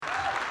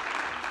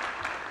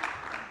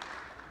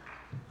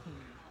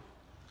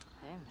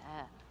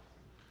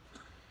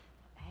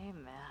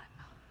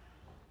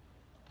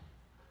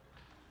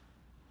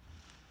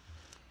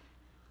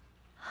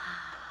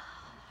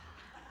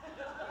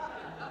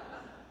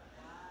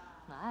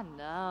I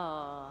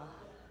know.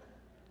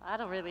 I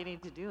don't really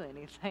need to do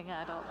anything,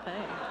 I don't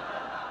think.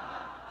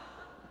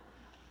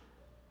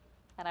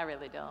 And I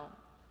really don't.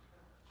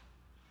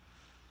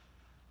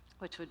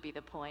 Which would be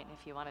the point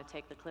if you want to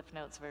take the Cliff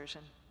Notes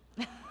version.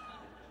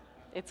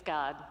 It's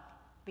God.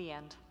 The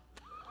end.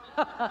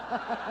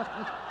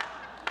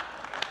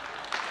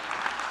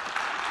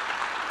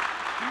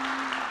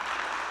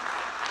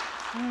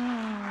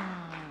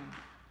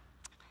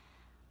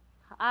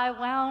 I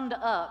wound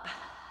up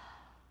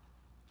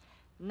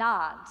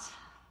not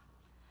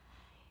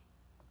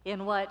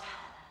in what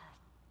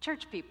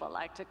church people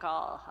like to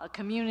call a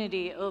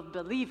community of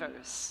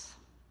believers,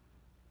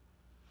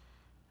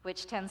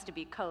 which tends to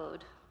be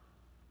code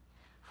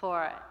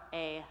for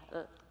a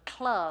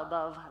club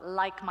of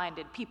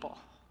like-minded people.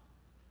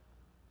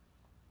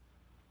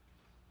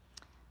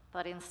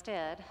 But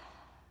instead,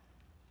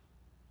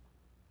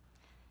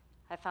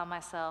 I found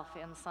myself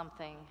in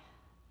something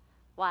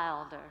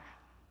wilder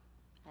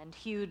and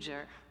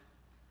huger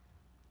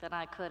than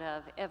I could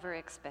have ever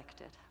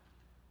expected.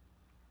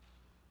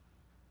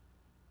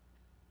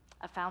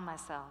 I found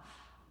myself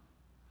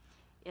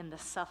in the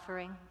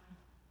suffering,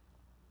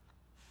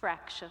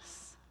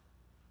 fractious,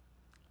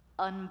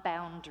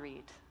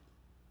 unboundaried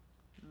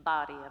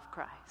body of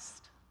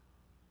Christ.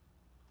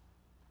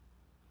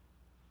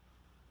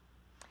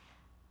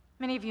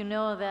 Many of you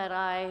know that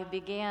I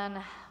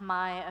began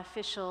my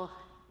official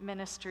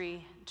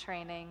ministry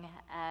training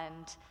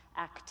and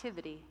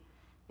activity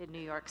in New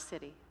York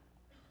City.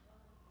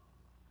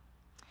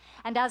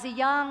 And as a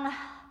young,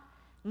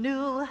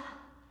 new,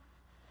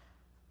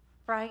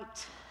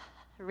 bright,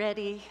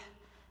 ready,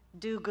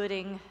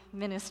 do-gooding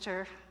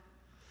minister,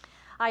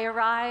 I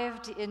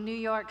arrived in New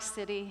York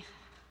City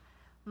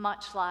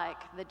much like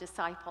the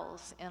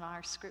disciples in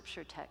our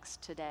scripture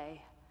text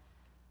today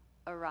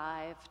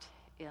arrived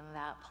in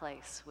that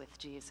place with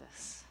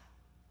Jesus.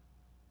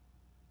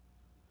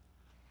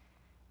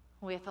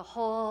 With a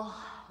whole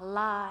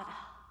lot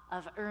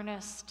of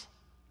earnest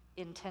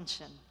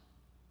intention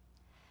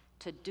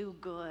to do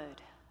good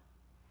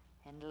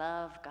and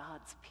love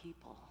God's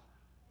people.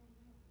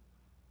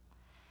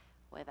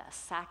 With a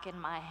sack in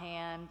my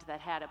hand that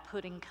had a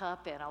pudding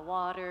cup and a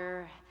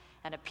water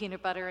and a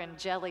peanut butter and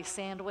jelly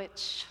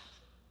sandwich.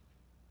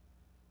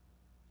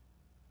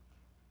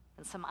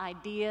 And some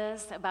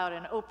ideas about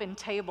an open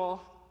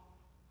table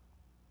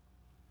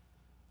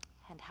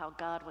and how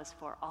God was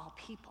for all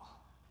people.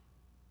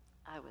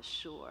 I was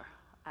sure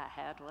I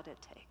had what it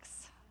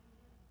takes.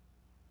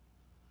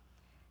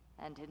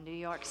 And in New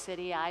York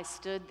City, I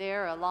stood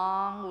there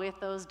along with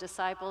those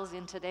disciples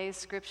in today's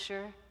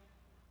scripture,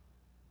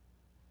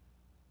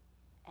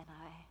 and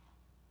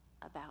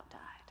I about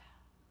died.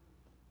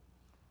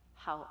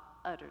 How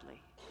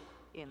utterly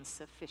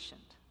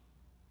insufficient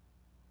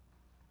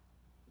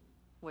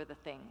were the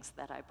things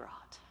that I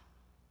brought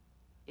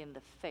in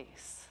the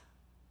face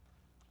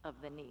of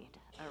the need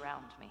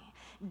around me.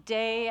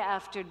 Day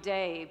after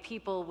day,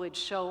 people would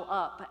show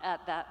up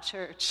at that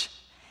church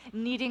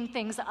needing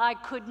things I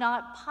could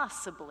not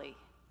possibly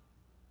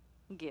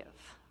give.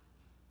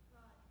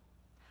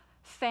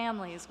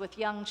 Families with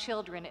young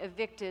children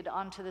evicted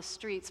onto the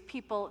streets,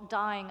 people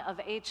dying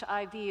of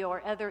HIV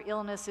or other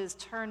illnesses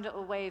turned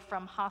away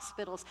from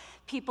hospitals,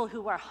 people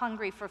who are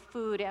hungry for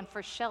food and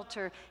for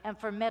shelter and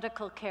for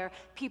medical care,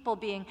 people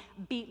being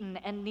beaten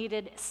and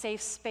needed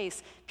safe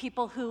space,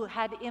 people who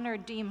had inner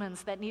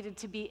demons that needed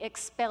to be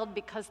expelled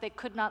because they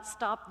could not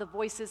stop the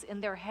voices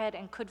in their head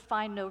and could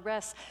find no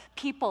rest,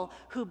 people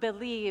who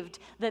believed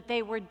that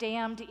they were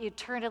damned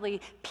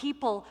eternally,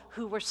 people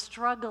who were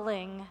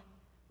struggling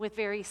with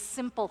very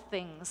simple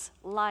things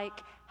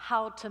like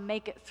how to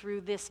make it through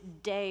this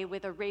day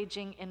with a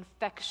raging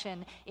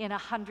infection in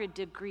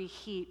 100-degree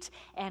heat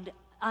and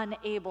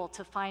unable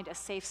to find a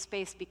safe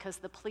space because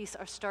the police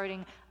are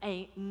starting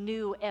a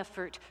new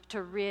effort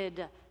to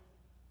rid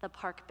the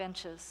park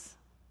benches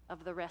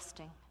of the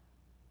resting.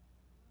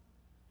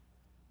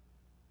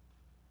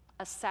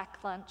 A sack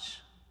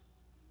lunch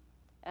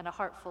and a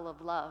heart full of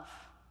love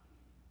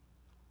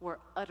were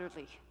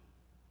utterly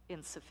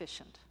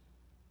insufficient.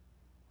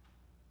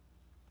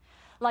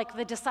 Like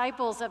the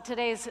disciples of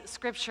today's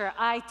scripture,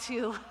 I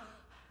too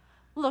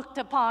looked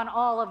upon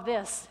all of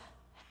this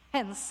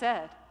and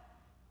said,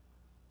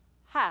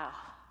 how?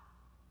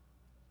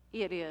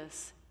 It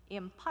is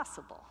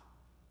impossible.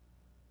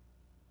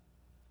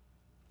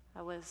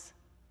 I was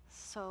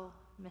so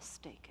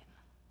mistaken.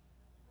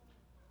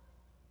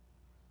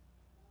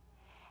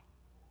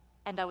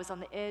 And I was on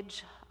the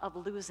edge of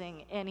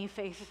losing any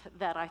faith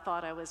that I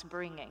thought I was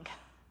bringing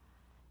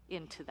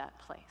into that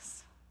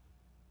place.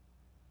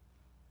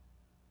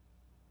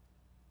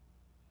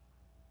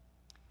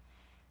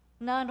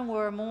 None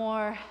were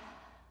more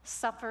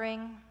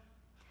suffering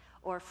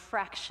or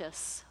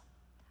fractious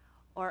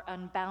or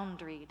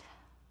unboundaried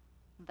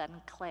than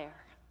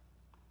Claire.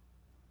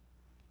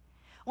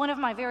 One of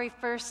my very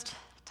first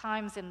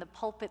times in the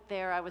pulpit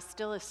there, I was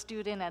still a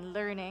student and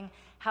learning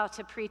how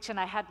to preach, and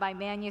I had my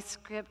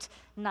manuscript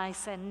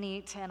nice and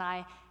neat, and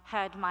I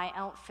had my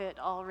outfit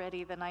all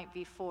ready the night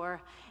before,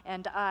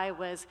 and I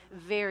was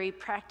very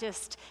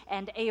practiced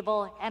and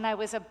able, and I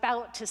was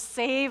about to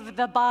save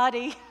the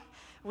body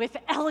with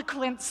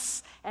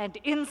eloquence and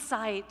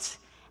insight,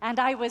 and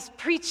I was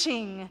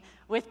preaching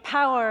with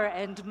power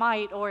and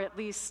might, or at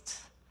least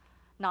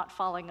not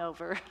falling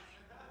over.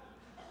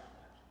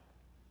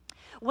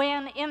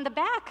 When in the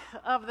back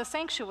of the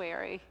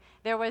sanctuary,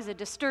 there was a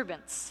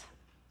disturbance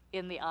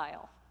in the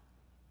aisle.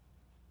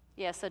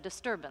 Yes, a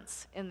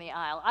disturbance in the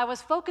aisle. I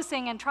was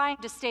focusing and trying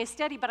to stay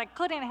steady, but I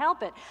couldn't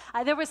help it.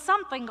 There was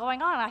something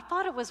going on. I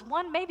thought it was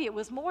one, maybe it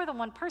was more than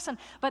one person,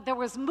 but there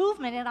was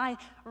movement, and I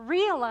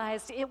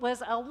realized it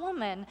was a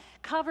woman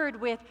covered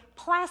with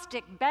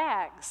plastic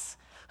bags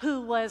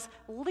who was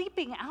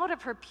leaping out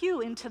of her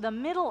pew into the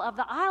middle of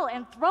the aisle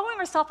and throwing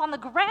herself on the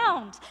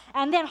ground,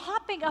 and then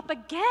hopping up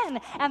again,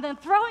 and then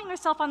throwing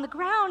herself on the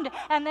ground,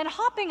 and then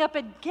hopping up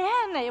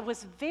again. It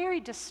was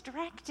very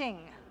distracting.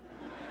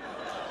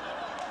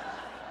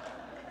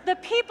 The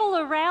people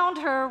around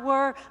her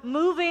were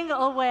moving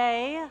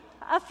away.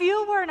 A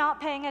few were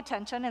not paying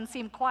attention and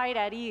seemed quite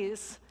at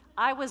ease.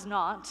 I was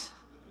not.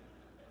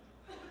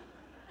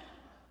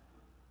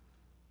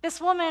 This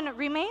woman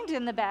remained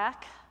in the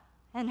back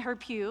in her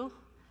pew,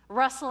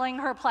 rustling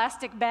her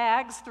plastic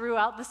bags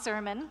throughout the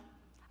sermon.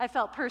 I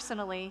felt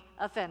personally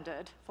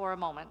offended for a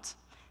moment.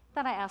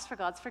 Then I asked for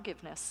God's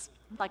forgiveness,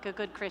 like a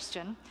good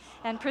Christian,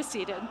 and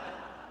proceeded.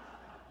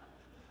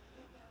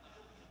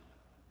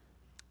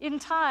 In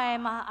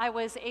time, I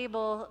was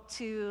able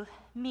to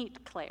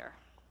meet Claire.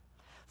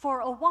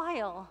 For a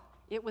while,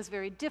 it was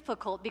very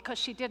difficult because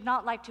she did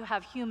not like to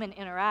have human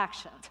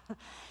interaction.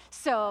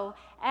 So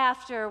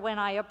when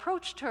I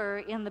approached her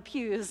in the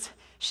pews,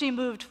 she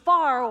moved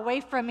far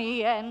away from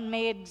me and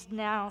made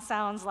now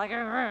sounds like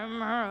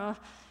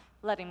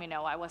letting me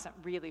know I wasn't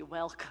really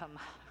welcome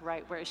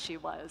right where she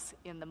was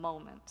in the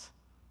moment.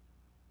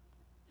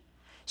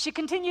 She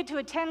continued to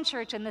attend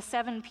church in the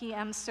 7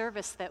 p.m.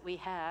 service that we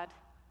had.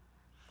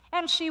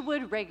 And she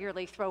would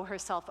regularly throw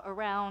herself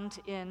around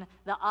in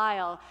the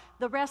aisle.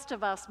 The rest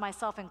of us,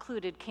 myself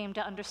included, came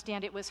to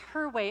understand it was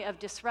her way of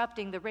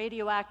disrupting the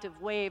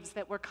radioactive waves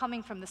that were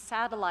coming from the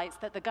satellites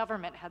that the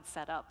government had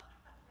set up.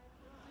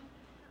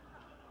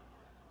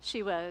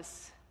 She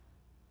was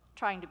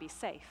trying to be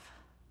safe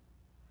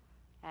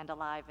and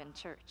alive in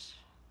church.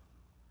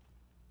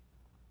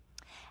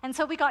 And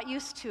so we got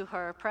used to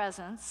her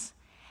presence,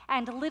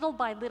 and little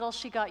by little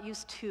she got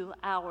used to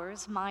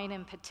ours, mine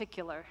in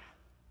particular.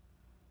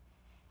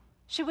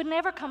 She would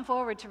never come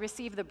forward to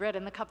receive the bread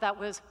and the cup. That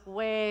was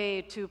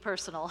way too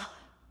personal.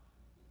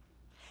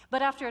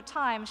 But after a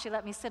time, she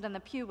let me sit in the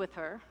pew with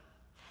her,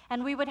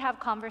 and we would have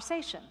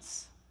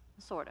conversations,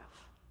 sort of.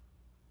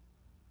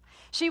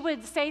 She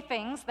would say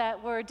things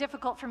that were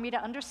difficult for me to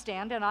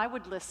understand, and I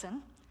would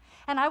listen.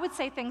 And I would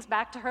say things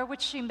back to her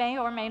which she may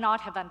or may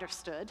not have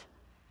understood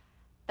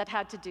that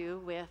had to do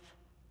with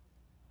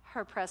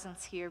her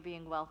presence here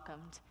being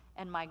welcomed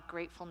and my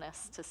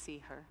gratefulness to see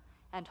her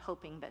and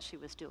hoping that she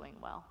was doing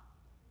well.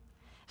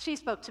 She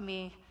spoke to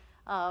me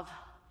of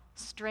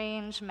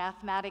strange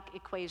mathematic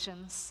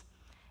equations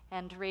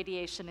and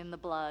radiation in the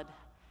blood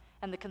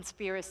and the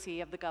conspiracy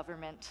of the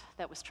government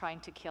that was trying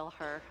to kill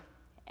her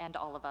and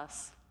all of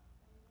us.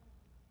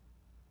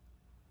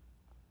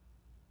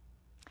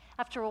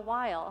 After a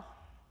while,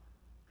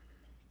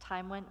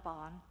 time went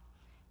on,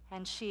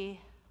 and she,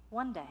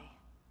 one day,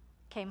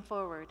 came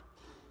forward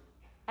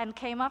and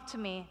came up to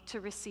me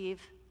to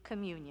receive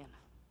communion.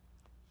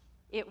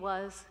 It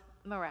was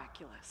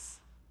miraculous.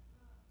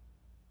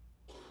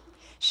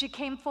 She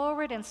came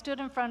forward and stood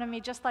in front of me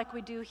just like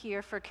we do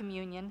here for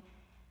communion.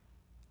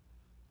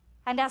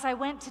 And as I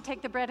went to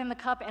take the bread and the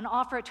cup and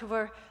offer it to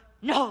her,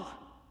 no,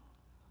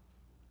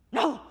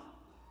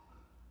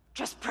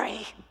 just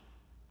pray.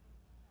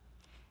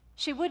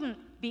 She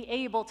wouldn't be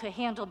able to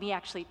handle me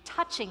actually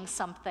touching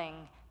something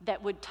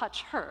that would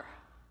touch her.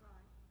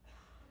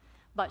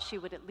 But she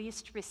would at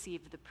least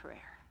receive the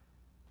prayer.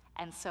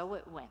 And so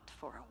it went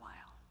for a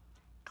while.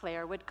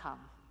 Claire would come.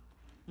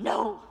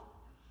 No,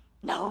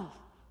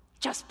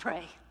 just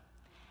pray.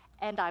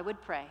 And I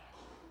would pray,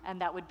 and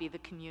that would be the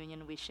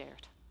communion we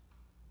shared.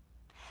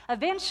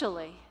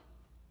 Eventually,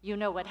 you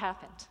know what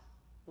happened.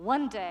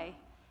 One day,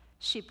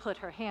 she put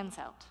her hands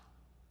out.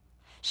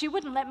 She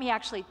wouldn't let me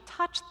actually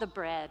touch the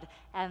bread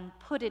and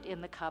put it in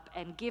the cup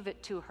and give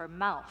it to her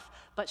mouth,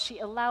 but she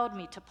allowed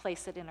me to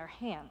place it in her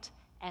hand,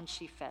 and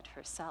she fed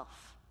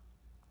herself.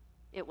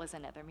 It was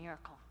another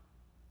miracle.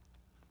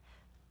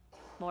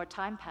 More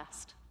time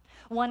passed.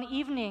 One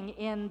evening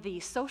in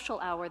the social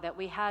hour that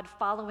we had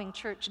following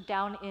church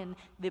down in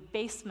the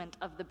basement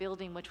of the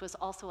building, which was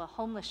also a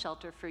homeless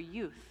shelter for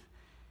youth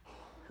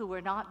who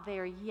were not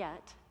there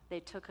yet, they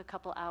took a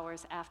couple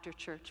hours after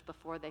church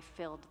before they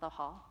filled the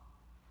hall.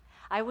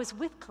 I was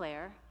with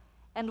Claire,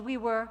 and we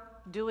were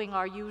doing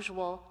our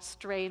usual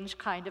strange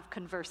kind of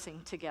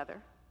conversing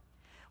together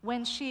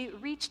when she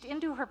reached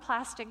into her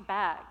plastic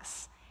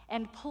bags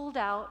and pulled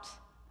out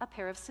a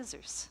pair of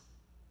scissors.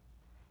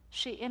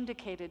 She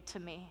indicated to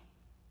me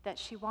that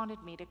she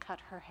wanted me to cut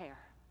her hair.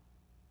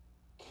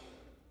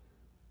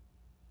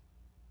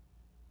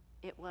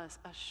 it was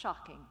a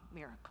shocking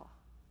miracle.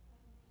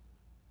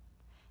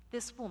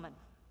 This woman,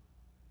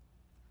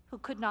 who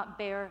could not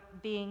bear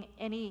being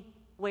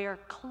anywhere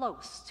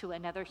close to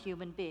another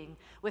human being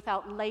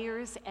without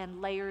layers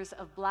and layers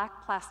of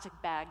black plastic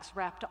bags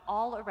wrapped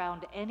all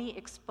around any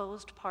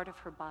exposed part of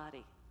her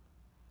body,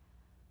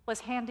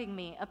 was handing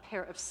me a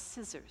pair of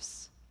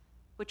scissors,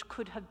 which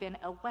could have been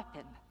a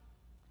weapon,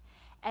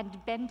 and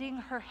bending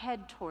her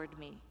head toward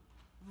me,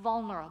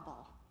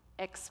 vulnerable,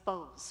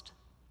 exposed,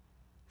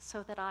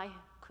 so that I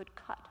could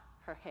cut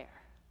her hair.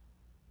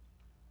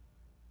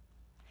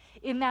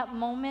 In that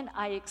moment,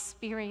 I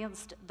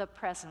experienced the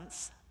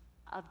presence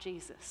of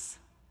Jesus.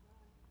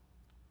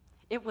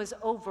 It was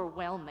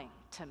overwhelming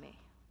to me.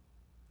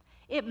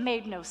 It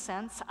made no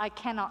sense. I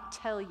cannot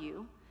tell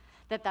you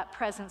that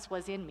presence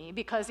was in me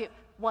because it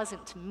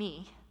wasn't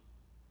me.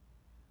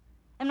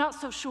 I'm not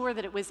so sure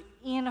that it was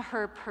in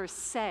her per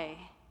se.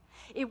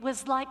 It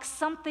was like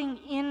something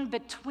in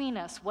between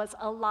us was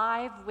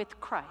alive with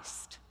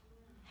Christ,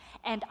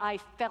 and I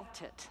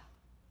felt it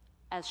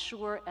as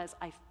sure as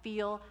I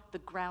feel the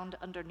ground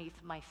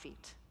underneath my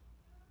feet.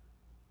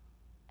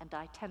 And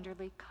I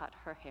tenderly cut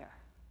her hair.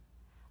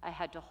 I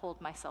had to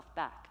hold myself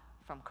back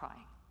from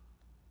crying.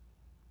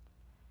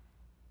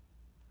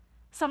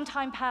 Some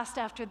time passed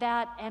after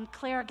that, and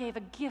Claire gave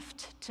a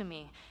gift to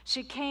me.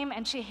 She came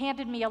and she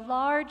handed me a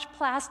large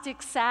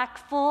plastic sack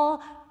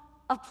full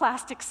of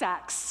plastic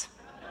sacks.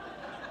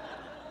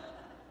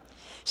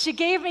 She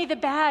gave me the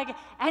bag,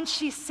 and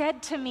she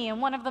said to me in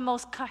one of the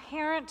most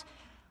coherent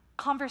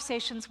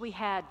conversations we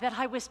had that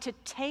I was to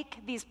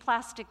take these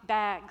plastic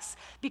bags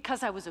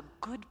because I was a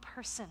good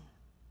person,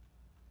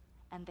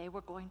 and they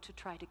were going to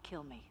try to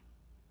kill me.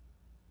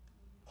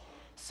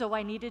 So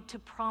I needed to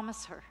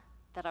promise her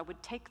that I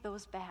would take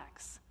those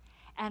bags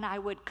and I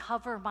would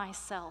cover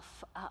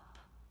myself up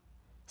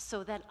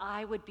so that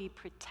I would be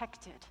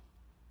protected,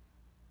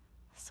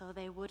 so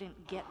they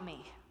wouldn't get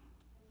me.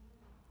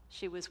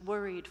 She was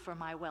worried for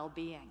my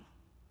well-being.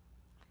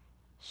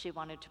 She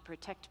wanted to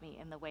protect me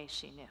in the way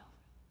she knew.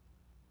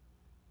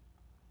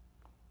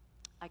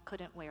 I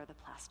couldn't wear the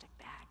plastic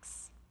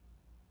bags.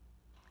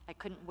 I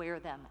couldn't wear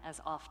them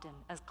as often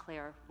as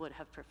Claire would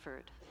have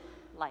preferred,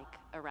 like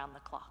around the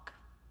clock.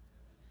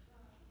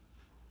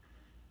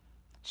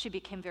 She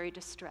became very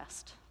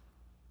distressed.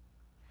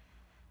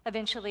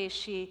 Eventually,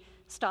 she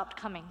stopped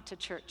coming to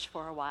church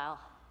for a while.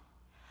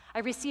 I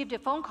received a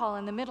phone call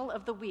in the middle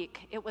of the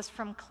week. It was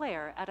from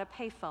Claire at a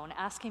payphone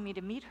asking me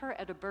to meet her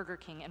at a Burger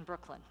King in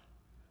Brooklyn.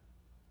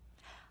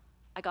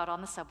 I got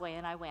on the subway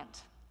and I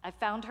went. I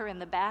found her in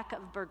the back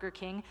of Burger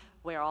King,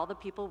 where all the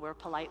people were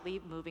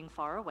politely moving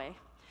far away,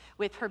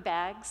 with her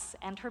bags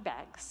and her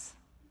bags.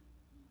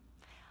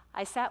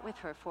 I sat with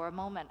her for a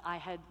moment. I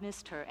had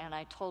missed her, and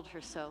I told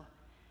her so.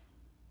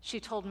 She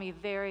told me,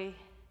 very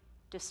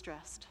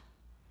distressed,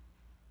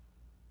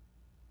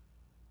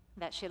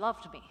 that she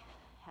loved me,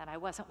 and I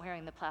wasn't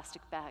wearing the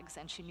plastic bags,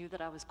 and she knew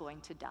that I was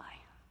going to die.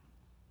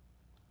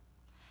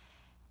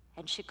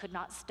 And she could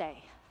not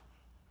stay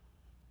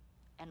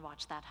and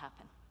watch that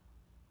happen.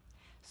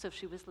 So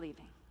she was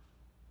leaving,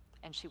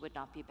 and she would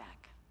not be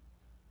back.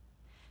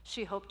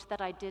 She hoped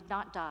that I did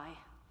not die,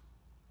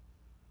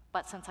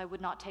 but since I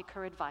would not take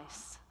her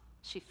advice,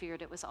 she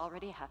feared it was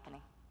already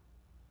happening.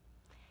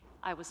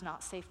 I was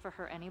not safe for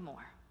her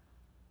anymore,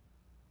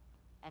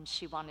 and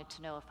she wanted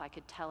to know if I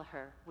could tell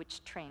her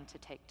which train to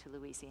take to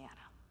Louisiana.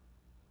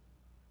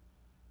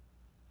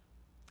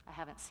 I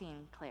haven't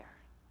seen Claire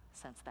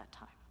since that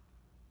time.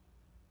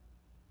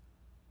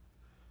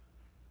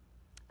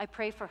 I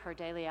pray for her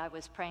daily. I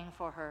was praying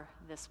for her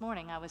this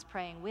morning. I was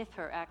praying with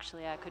her,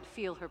 actually. I could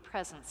feel her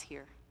presence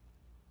here.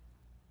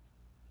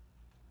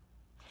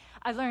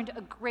 I learned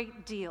a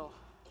great deal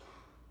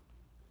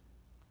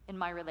in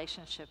my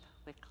relationship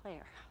with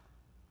Claire.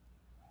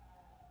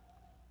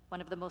 One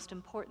of the most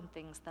important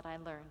things that I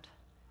learned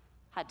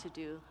had to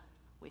do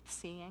with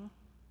seeing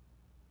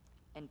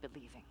and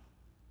believing.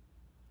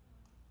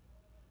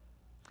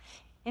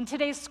 In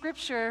today's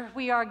scripture,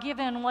 we are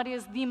given what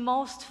is the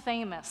most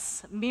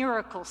famous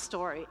miracle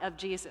story of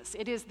Jesus.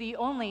 It is the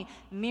only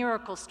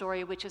miracle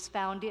story which is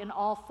found in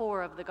all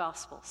 4 of the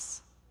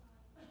Gospels.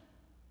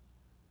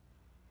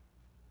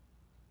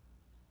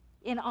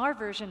 In our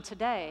version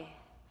today,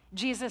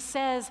 Jesus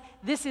says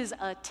this is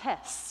a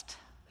test.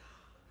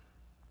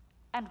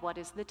 And what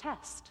is the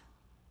test?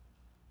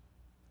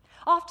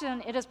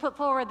 Often it is put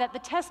forward that the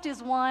test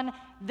is one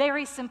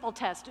very simple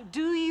test.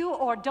 Do you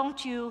or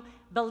don't you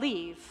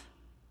believe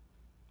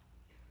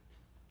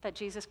that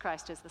Jesus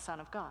Christ is the Son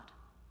of God?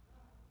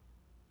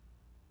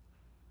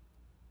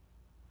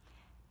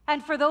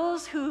 And for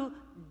those who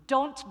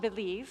don't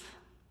believe,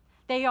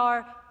 they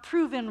are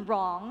proven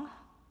wrong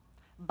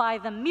by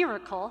the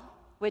miracle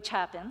which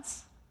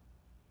happens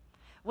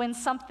when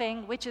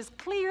something which is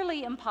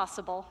clearly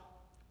impossible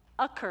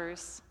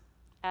occurs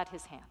at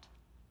his hand.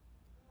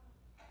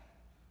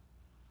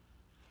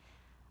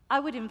 I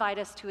would invite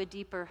us to a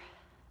deeper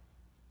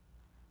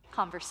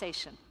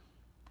conversation.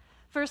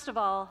 First of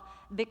all,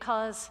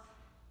 because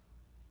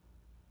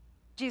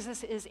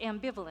Jesus is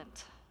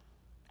ambivalent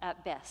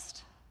at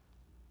best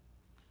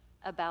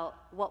about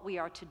what we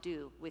are to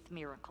do with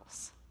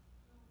miracles.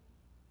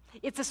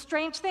 It's a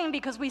strange thing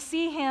because we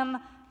see him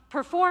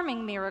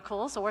performing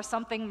miracles or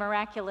something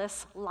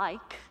miraculous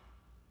like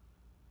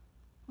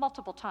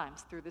multiple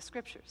times through the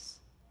scriptures.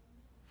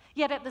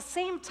 Yet at the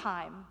same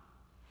time,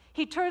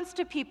 he turns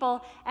to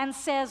people and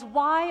says,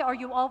 "Why are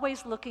you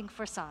always looking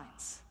for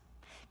signs?"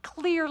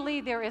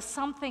 Clearly, there is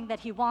something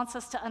that he wants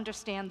us to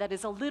understand that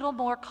is a little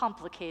more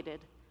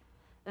complicated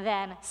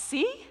than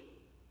see,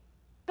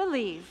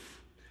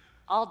 believe,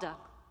 all done.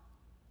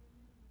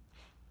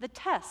 The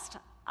test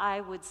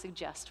I would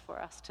suggest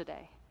for us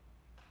today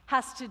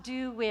has to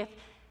do with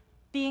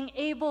being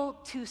able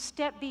to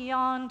step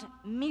beyond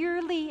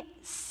merely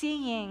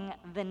seeing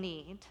the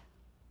need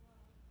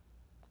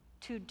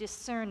to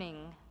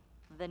discerning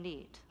the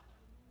need.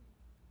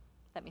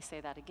 Let me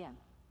say that again.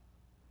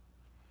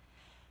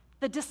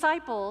 The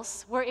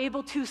disciples were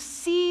able to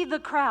see the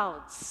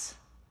crowds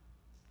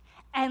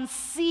and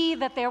see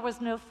that there was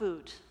no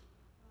food.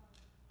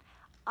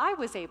 I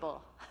was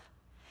able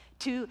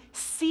to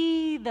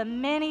see the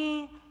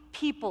many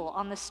people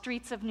on the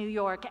streets of New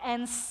York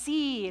and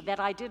see that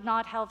I did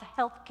not have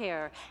health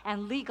care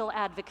and legal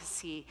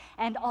advocacy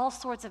and all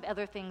sorts of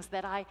other things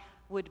that I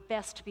would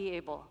best be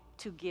able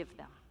to give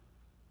them.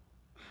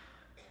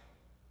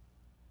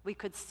 We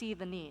could see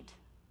the need,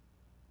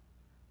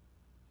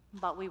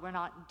 but we were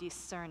not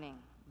discerning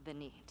the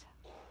need.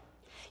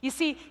 You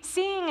see,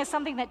 seeing is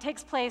something that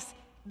takes place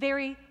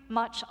very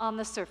much on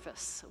the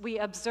surface. We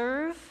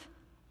observe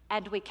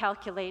and we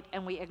calculate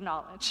and we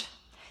acknowledge.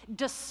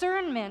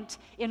 Discernment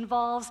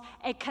involves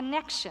a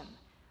connection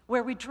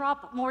where we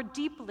drop more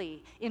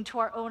deeply into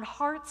our own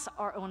hearts,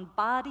 our own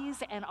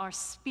bodies, and our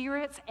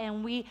spirits,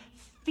 and we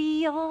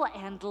feel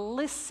and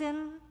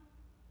listen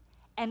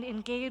and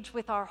engage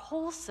with our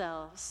whole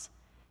selves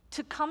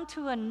to come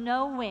to a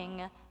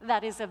knowing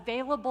that is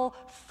available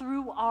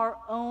through our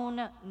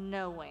own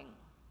knowing.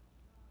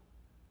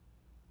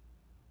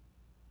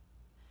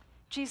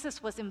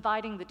 Jesus was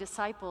inviting the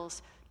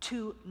disciples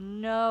to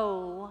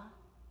know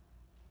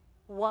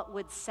what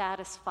would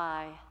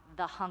satisfy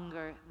the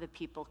hunger the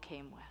people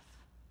came with.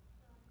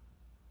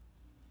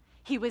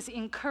 He was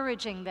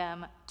encouraging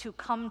them to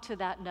come to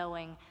that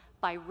knowing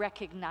by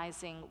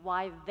recognizing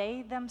why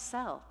they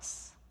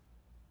themselves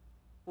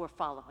were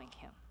following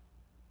him.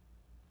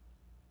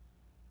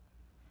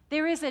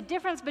 There is a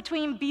difference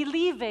between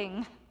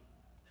believing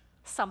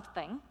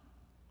something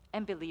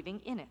and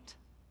believing in it.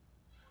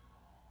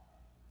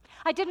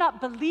 I did not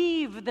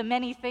believe the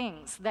many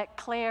things that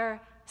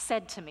Claire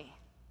said to me.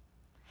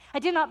 I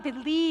did not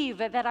believe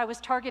that I was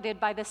targeted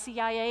by the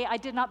CIA. I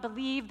did not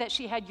believe that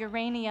she had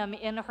uranium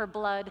in her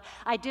blood.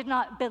 I did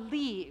not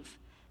believe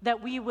that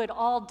we would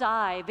all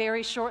die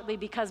very shortly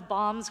because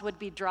bombs would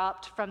be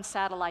dropped from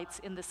satellites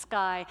in the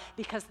sky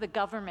because the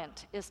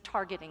government is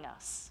targeting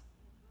us.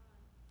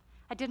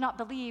 I did not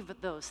believe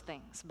those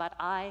things, but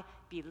I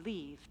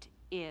believed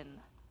in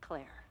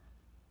Claire.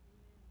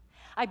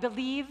 I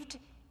believed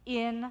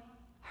in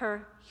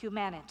her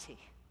humanity.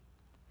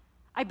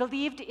 I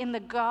believed in the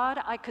God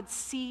I could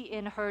see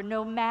in her,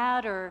 no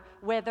matter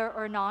whether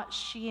or not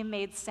she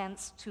made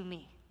sense to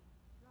me.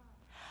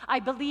 I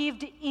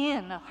believed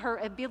in her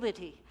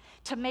ability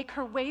to make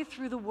her way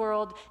through the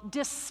world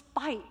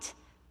despite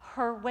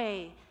her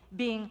way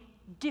being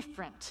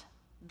different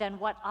than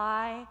what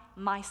I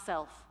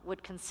myself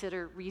would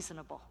consider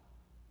reasonable.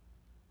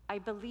 I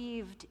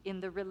believed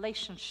in the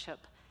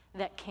relationship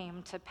that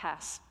came to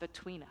pass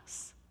between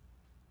us.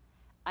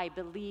 I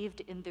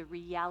believed in the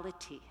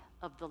reality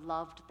of the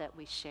love that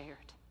we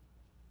shared.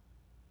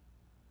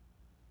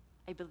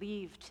 I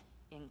believed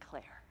in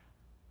Claire.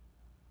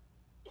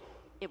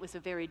 It was a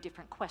very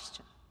different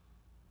question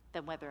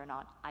than whether or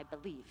not I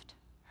believed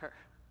her.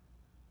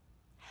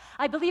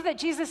 I believe that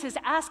Jesus is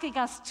asking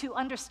us to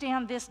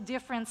understand this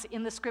difference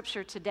in the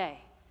scripture today.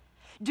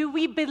 Do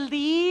we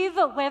believe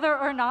whether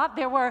or not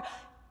there were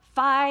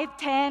 5,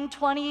 10,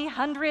 20,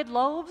 100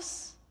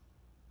 loaves?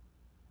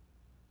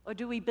 Or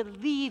do we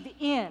believe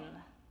in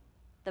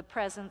the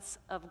presence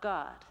of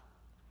God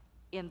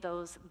in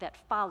those that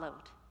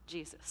followed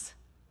Jesus?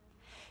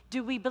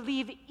 Do we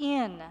believe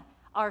in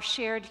our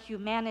shared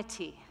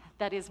humanity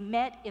that is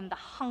met in the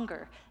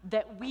hunger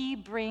that we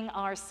bring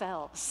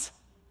ourselves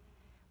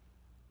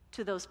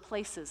to those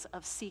places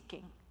of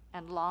seeking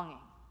and longing?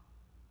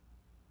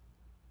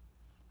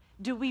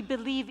 Do we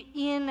believe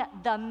in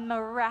the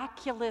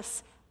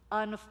miraculous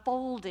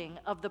unfolding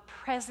of the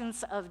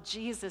presence of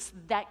Jesus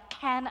that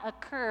can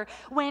occur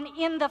when,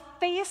 in the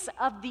face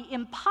of the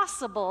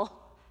impossible,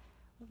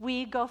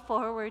 we go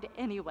forward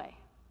anyway?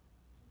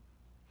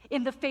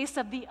 In the face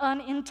of the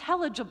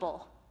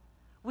unintelligible,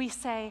 we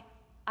say,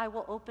 I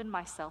will open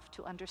myself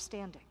to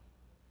understanding.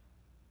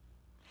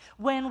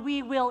 When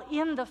we will,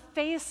 in the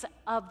face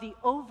of the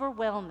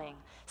overwhelming,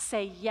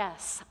 say,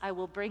 yes, I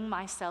will bring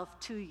myself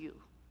to you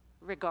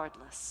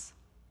regardless.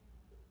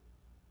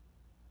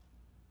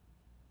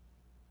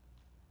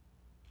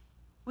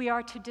 We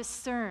are to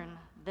discern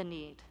the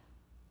need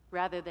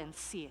rather than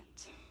see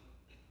it.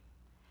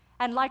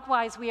 And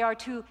likewise, we are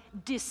to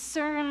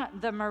discern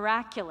the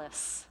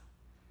miraculous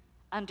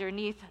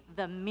underneath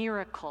the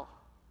miracle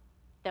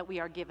that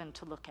we are given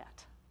to look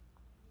at.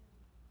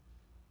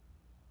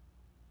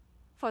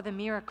 For the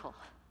miracle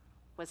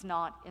was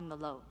not in the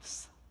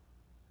loaves.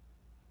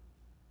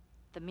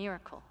 The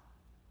miracle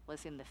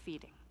was in the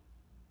feeding.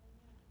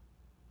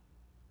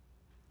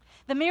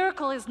 The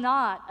miracle is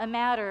not a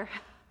matter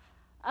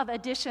of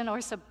addition or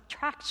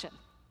subtraction,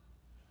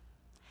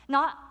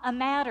 not a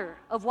matter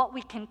of what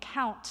we can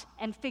count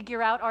and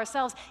figure out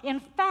ourselves. In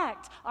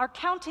fact, our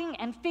counting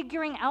and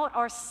figuring out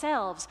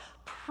ourselves,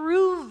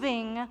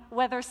 proving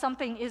whether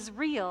something is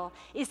real,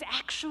 is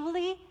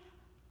actually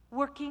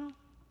working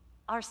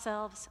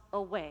ourselves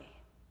away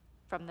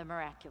from the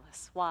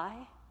miraculous.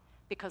 Why?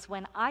 Because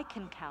when I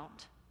can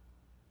count,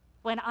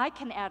 when I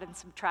can add and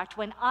subtract,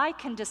 when I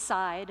can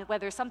decide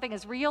whether something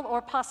is real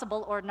or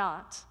possible or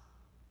not,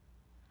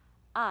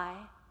 I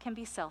can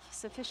be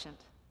self-sufficient.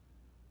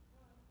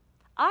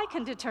 I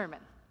can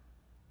determine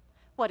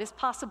what is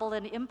possible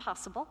and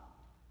impossible,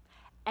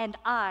 and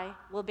I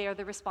will bear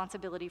the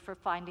responsibility for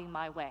finding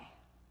my way.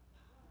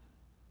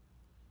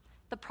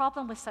 The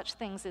problem with such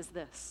things is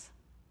this: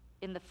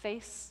 in the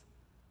face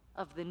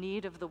of the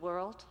need of the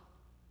world,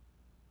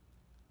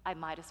 I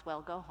might as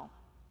well go home.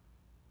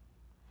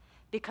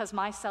 Because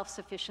my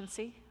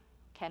self-sufficiency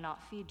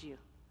cannot feed you.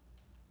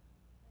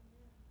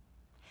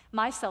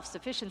 My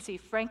self-sufficiency,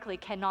 frankly,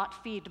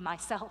 cannot feed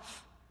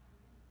myself.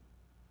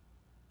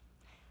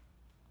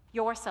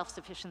 Your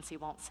self-sufficiency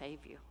won't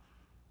save you.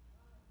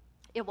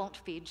 It won't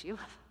feed you.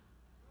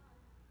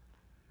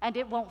 And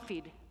it won't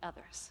feed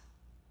others.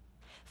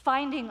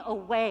 Finding a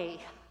way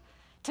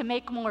to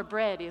make more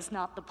bread is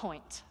not the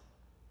point.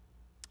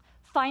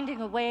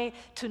 Finding a way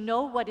to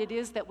know what it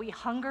is that we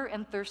hunger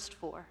and thirst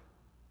for,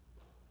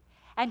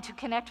 and to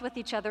connect with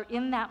each other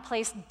in that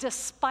place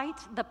despite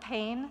the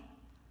pain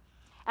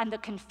and the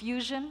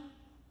confusion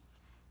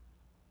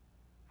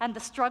and the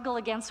struggle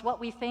against what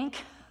we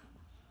think.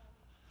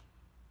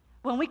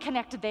 When we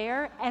connect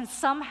there and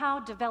somehow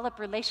develop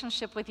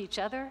relationship with each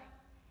other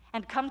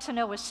and come to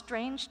know a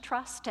strange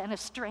trust and a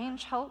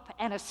strange hope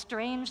and a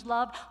strange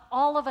love,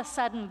 all of a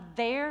sudden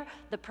there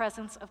the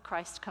presence of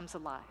Christ comes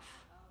alive.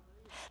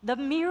 The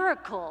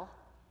miracle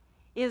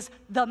is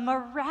the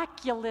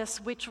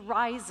miraculous which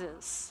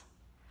rises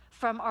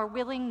from our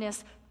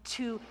willingness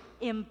to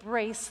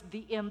embrace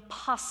the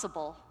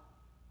impossible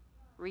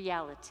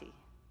reality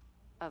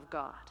of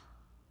God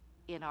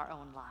in our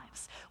own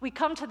lives. We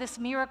come to this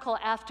miracle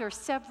after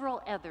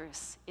several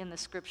others in the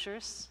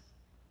scriptures.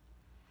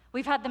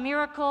 We've had the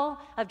miracle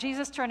of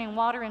Jesus turning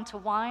water into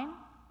wine.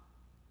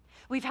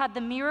 We've had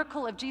the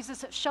miracle of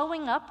Jesus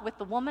showing up with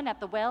the woman at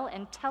the well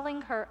and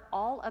telling her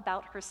all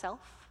about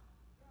herself.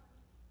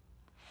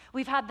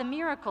 We've had the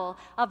miracle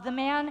of the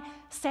man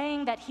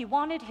saying that he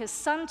wanted his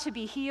son to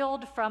be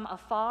healed from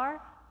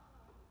afar.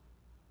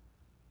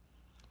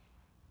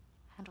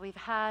 And we've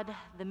had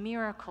the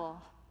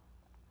miracle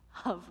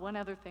of one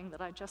other thing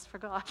that I just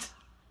forgot.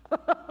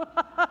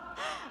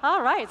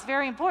 All right, it's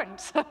very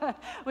important.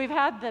 We've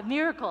had the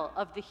miracle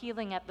of the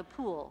healing at the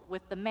pool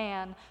with the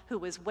man who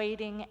was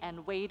waiting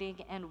and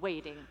waiting and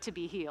waiting to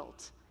be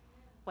healed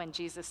when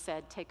Jesus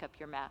said, "Take up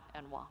your mat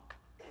and walk."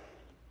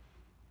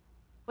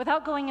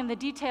 Without going in the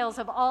details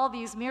of all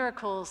these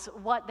miracles,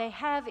 what they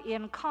have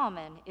in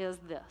common is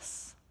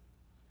this: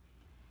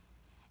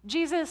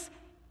 Jesus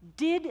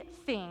did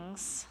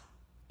things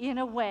in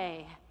a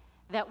way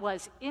that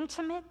was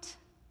intimate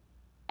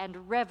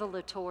and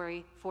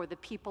revelatory for the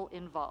people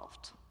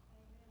involved.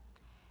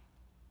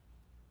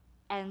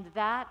 And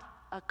that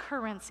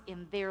occurrence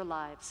in their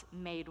lives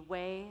made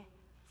way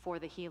for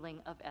the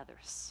healing of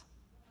others.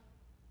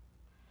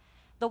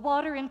 The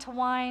water into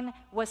wine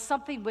was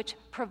something which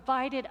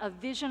provided a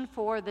vision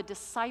for the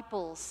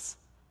disciples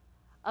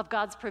of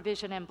God's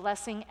provision and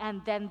blessing,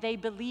 and then they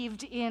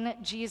believed in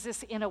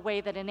Jesus in a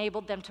way that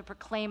enabled them to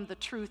proclaim the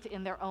truth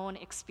in their own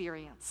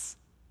experience.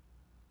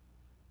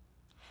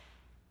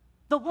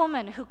 The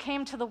woman who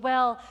came to the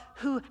well,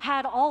 who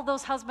had all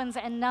those husbands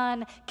and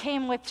none,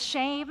 came with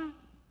shame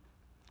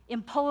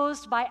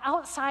imposed by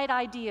outside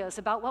ideas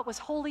about what was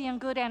holy and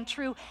good and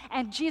true,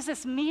 and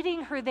Jesus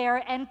meeting her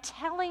there and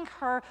telling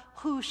her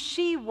who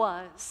she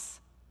was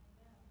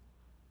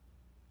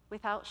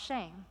without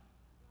shame,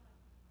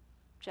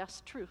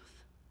 just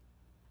truth,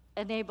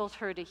 enabled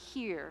her to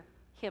hear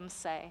him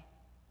say,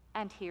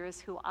 "And here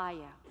is who I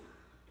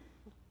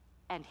am,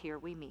 and here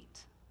we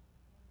meet."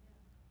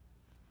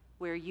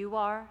 Where you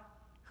are,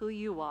 who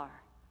you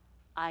are,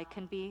 I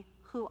can be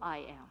who I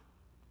am,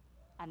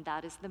 and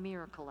that is the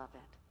miracle of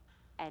it.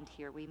 And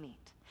here we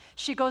meet.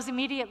 She goes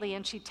immediately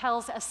and she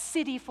tells a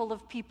city full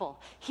of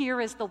people,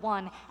 "Here is the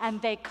one," and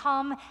they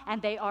come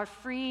and they are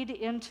freed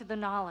into the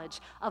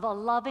knowledge of a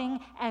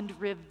loving and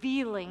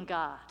revealing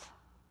God,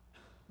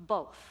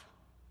 both,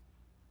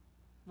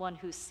 one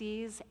who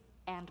sees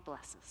and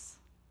blesses.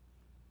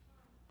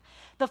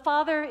 The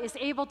Father is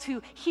able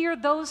to hear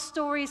those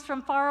stories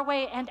from far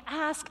away and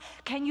ask,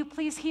 "Can you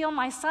please heal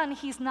my son?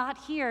 He's not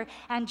here."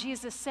 And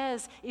Jesus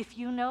says, "If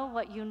you know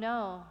what you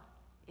know,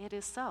 It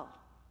is so.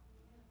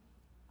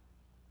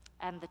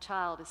 And the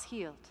child is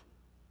healed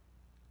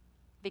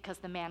because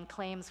the man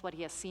claims what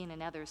he has seen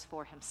in others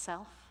for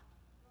himself.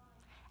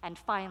 And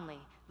finally,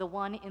 the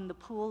one in the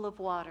pool of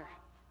water,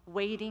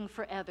 waiting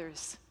for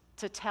others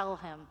to tell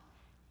him,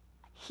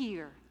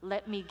 "Here,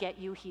 let me get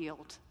you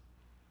healed,"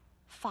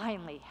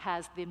 finally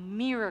has the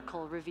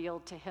miracle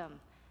revealed to him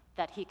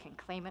that he can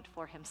claim it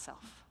for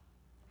himself.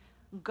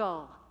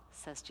 "Go,"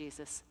 says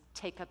Jesus,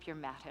 "take up your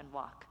mat and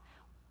walk.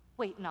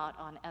 Wait not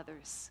on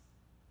others.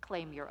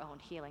 Claim your own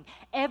healing."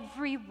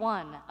 Every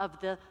one of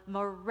the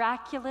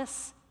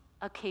miraculous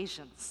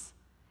occasions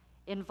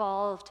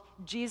involved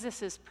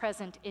Jesus'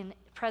 presence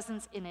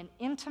in an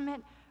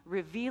intimate,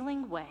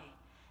 revealing way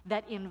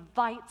that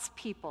invites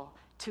people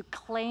to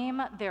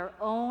claim their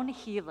own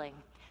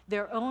healing,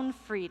 their own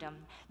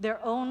freedom,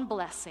 their own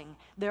blessing,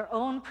 their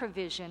own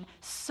provision,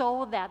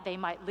 so that they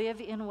might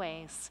live in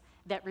ways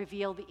that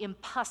reveal the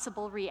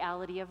impossible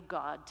reality of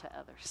God to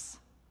others.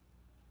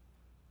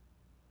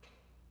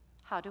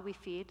 How do we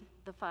feed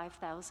the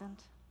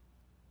 5,000?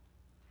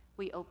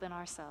 We open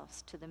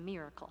ourselves to the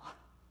miracle,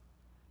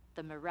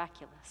 the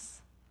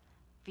miraculous,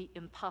 the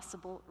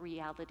impossible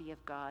reality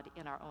of God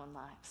in our own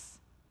lives.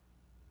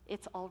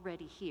 It's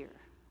already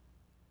here.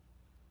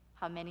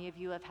 How many of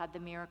you have had the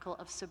miracle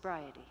of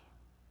sobriety?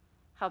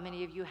 How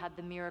many of you had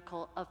the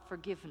miracle of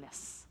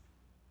forgiveness?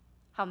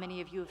 How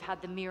many of you have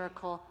had the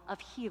miracle of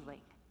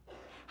healing?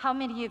 How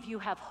many of you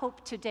have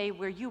hope today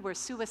where you were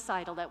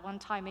suicidal at one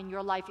time in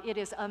your life? It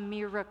is a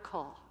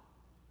miracle.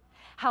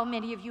 How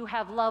many of you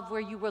have love where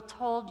you were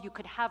told you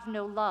could have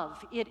no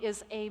love? It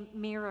is a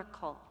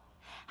miracle.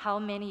 How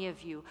many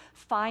of you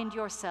find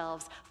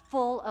yourselves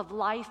full of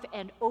life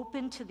and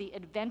open to the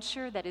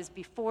adventure that is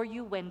before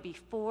you when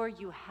before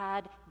you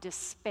had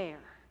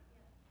despair?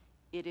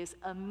 It is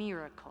a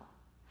miracle.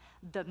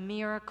 The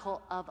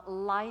miracle of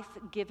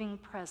life-giving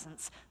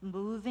presence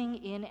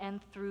moving in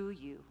and through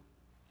you,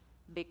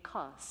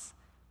 because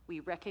we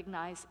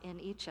recognize in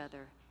each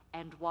other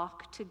and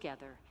walk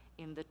together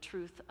in the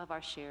truth of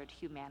our shared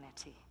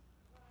humanity.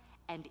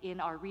 And in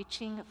our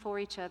reaching for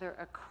each other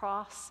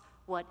across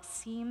what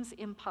seems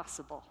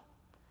impossible,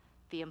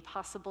 the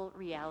impossible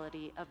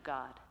reality of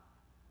God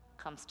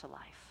comes to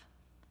life.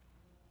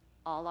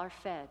 All are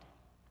fed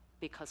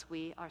because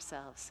we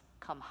ourselves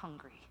come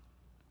hungry,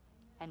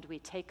 and we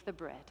take the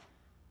bread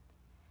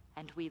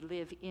and we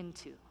live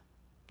into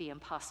the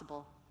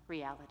impossible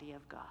reality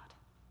of God.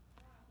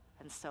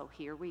 And so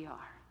here we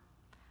are,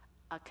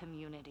 a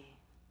community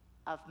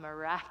of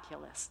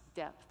miraculous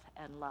depth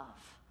and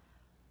love,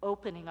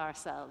 opening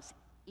ourselves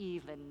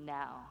even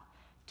now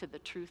to the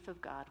truth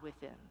of God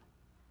within,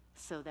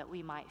 so that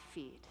we might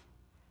feed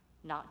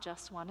not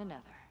just one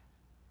another,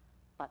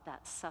 but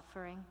that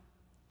suffering,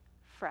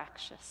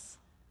 fractious,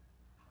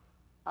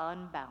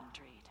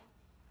 unboundaried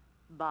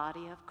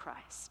body of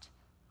Christ,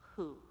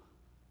 who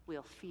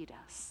will feed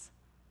us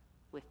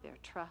with their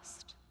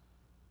trust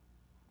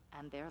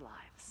and their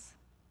lives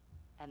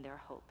and their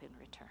hope in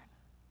return.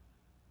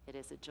 It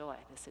is a joy,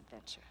 this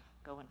adventure.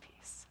 Go in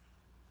peace.